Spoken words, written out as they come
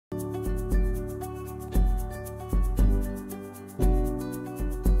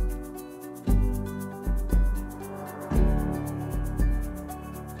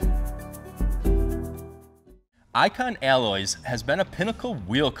Icon Alloys has been a pinnacle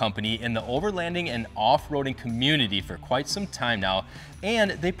wheel company in the overlanding and off-roading community for quite some time now,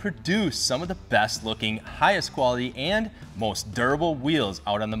 and they produce some of the best looking, highest quality, and most durable wheels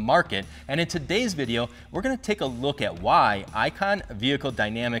out on the market. And in today's video, we're going to take a look at why Icon Vehicle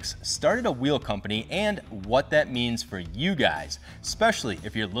Dynamics started a wheel company and what that means for you guys, especially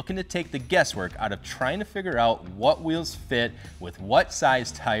if you're looking to take the guesswork out of trying to figure out what wheels fit with what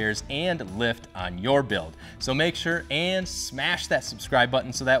size tires and lift on your build. So make sure and smash that subscribe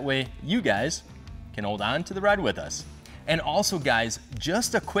button so that way you guys can hold on to the ride with us. And also guys,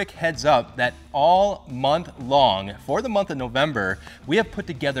 just a quick heads up that all month long, for the month of November, we have put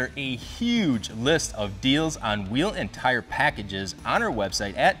together a huge list of deals on wheel and tire packages on our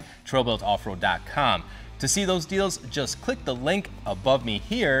website at trailbuiltoffroad.com. To see those deals, just click the link above me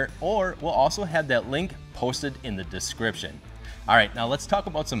here, or we'll also have that link posted in the description. All right, now let's talk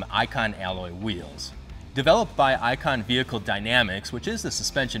about some Icon alloy wheels. Developed by Icon Vehicle Dynamics, which is the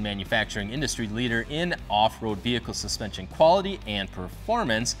suspension manufacturing industry leader in off-road vehicle suspension quality and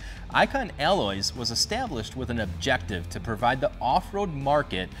performance, Icon Alloys was established with an objective to provide the off-road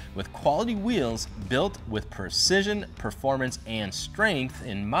market with quality wheels built with precision, performance, and strength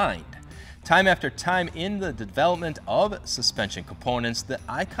in mind. Time after time in the development of suspension components, the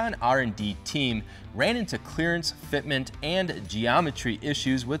Icon R&D team ran into clearance, fitment, and geometry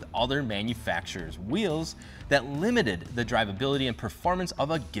issues with other manufacturers' wheels that limited the drivability and performance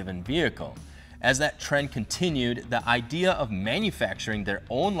of a given vehicle. As that trend continued, the idea of manufacturing their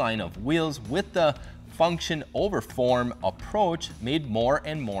own line of wheels with the function over form approach made more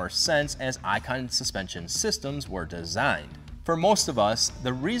and more sense as Icon suspension systems were designed. For most of us,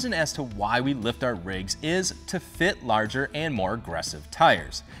 the reason as to why we lift our rigs is to fit larger and more aggressive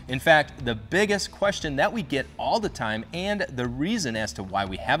tires. In fact, the biggest question that we get all the time, and the reason as to why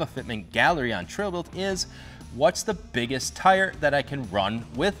we have a fitment gallery on TrailBuilt, is what's the biggest tire that I can run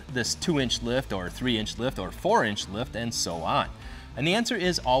with this 2-inch lift or 3-inch lift or 4-inch lift and so on? And the answer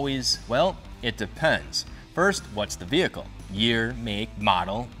is always, well, it depends. First, what's the vehicle? Year, make,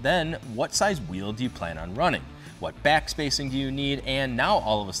 model. Then, what size wheel do you plan on running? What back spacing do you need? And now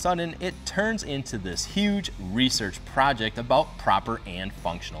all of a sudden it turns into this huge research project about proper and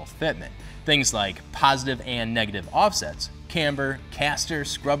functional fitment. Things like positive and negative offsets, camber, caster,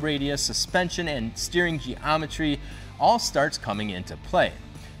 scrub radius, suspension, and steering geometry all starts coming into play.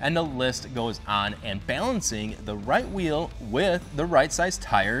 And the list goes on, and balancing the right wheel with the right size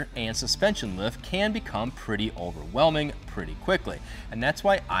tire and suspension lift can become pretty overwhelming pretty quickly. And that's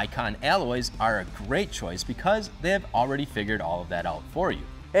why Icon Alloys are a great choice, because they have already figured all of that out for you.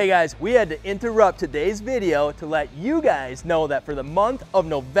 Hey guys, we had to interrupt today's video to let you guys know that for the month of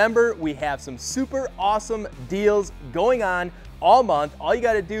November, we have some super awesome deals going on all month. All you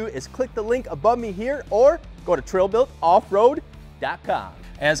gotta do is click the link above me here or go to trailbuiltoffroad.com.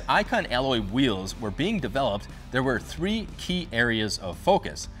 As Icon alloy wheels were being developed, there were 3 key areas of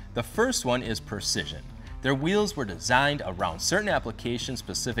focus. The first one is precision. Their wheels were designed around certain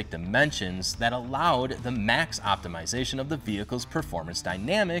application-specific dimensions that allowed the max optimization of the vehicle's performance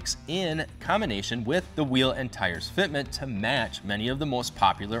dynamics in combination with the wheel and tires fitment to match many of the most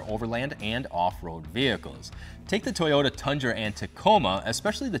popular overland and off-road vehicles. Take the Toyota Tundra and Tacoma,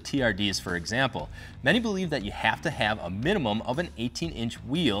 especially the TRDs for example. Many believe that you have to have a minimum of an 18-inch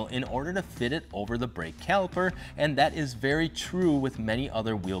wheel in order to fit it over the brake caliper, and that is very true with many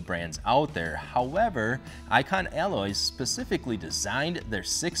other wheel brands out there. However, Icon Alloys specifically designed their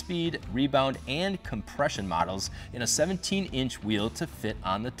 6-speed, rebound, and compression models in a 17-inch wheel to fit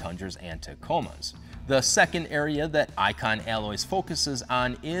on the Tundras and Tacomas. The second area that Icon Alloys focuses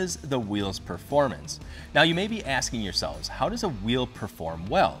on is the wheel's performance. Now you may be asking yourselves, how does a wheel perform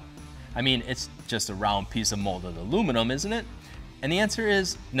well? I mean, it's just a round piece of molded aluminum, isn't it? And the answer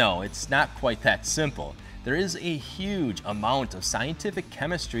is no, it's not quite that simple. There is a huge amount of scientific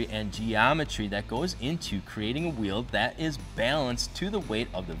chemistry and geometry that goes into creating a wheel that is balanced to the weight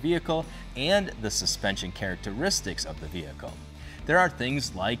of the vehicle and the suspension characteristics of the vehicle. There are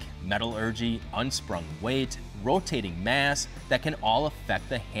things like metallurgy, unsprung weight, rotating mass that can all affect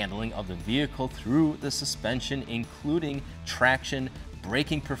the handling of the vehicle through the suspension, including traction,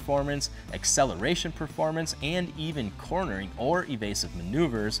 braking performance, acceleration performance, and even cornering or evasive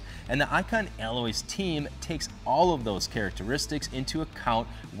maneuvers. And the Icon Alloys team takes all of those characteristics into account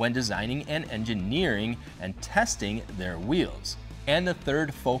when designing and engineering and testing their wheels. And the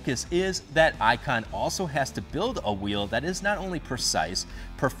third focus is that Icon also has to build a wheel that is not only precise,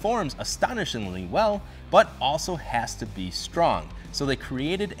 performs astonishingly well, but also has to be strong. So they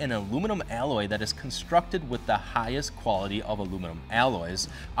created an aluminum alloy that is constructed with the highest quality of aluminum alloys,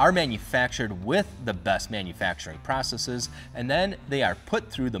 are manufactured with the best manufacturing processes, and then they are put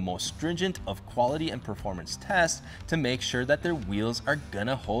through the most stringent of quality and performance tests to make sure that their wheels are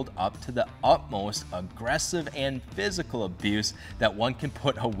gonna hold up to the utmost aggressive and physical abuse that one can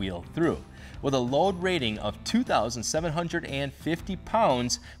put a wheel through. With a load rating of 2,750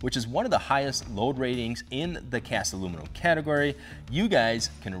 pounds, which is one of the highest load ratings in the cast aluminum category, you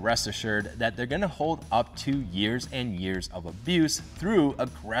guys can rest assured that they're gonna hold up to years and years of abuse through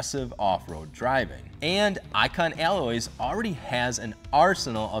aggressive off-road driving. And Icon Alloys already has an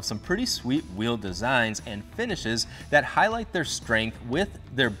arsenal of some pretty sweet wheel designs and finishes that highlight their strength with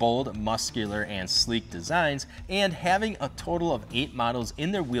their bold, muscular, and sleek designs, and having a total of 8 models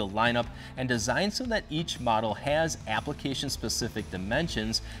in their wheel lineup and designed so that each model has application-specific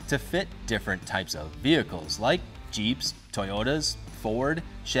dimensions to fit different types of vehicles like Jeeps, Toyotas, Ford,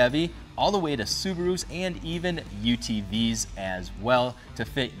 Chevy, all the way to Subarus and even UTVs as well to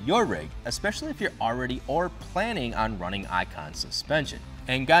fit your rig, especially if you're already or planning on running Icon suspension.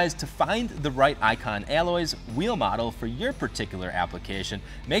 And guys, to find the right Icon Alloys wheel model for your particular application,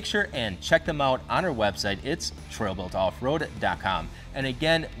 make sure and check them out on our website. It's trailbuiltoffroad.com. And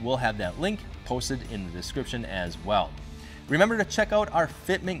again, we'll have that link posted in the description as well. Remember to check out our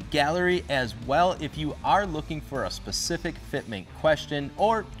fitment gallery as well if you are looking for a specific fitment question,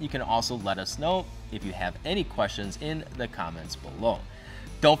 or you can also let us know if you have any questions in the comments below.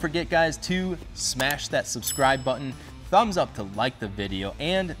 Don't forget, guys, to smash that subscribe button, thumbs up to like the video,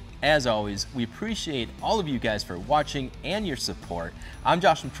 and as always, we appreciate all of you guys for watching and your support. I'm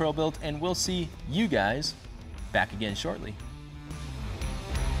Josh from TrailBuilt, and we'll see you guys back again shortly.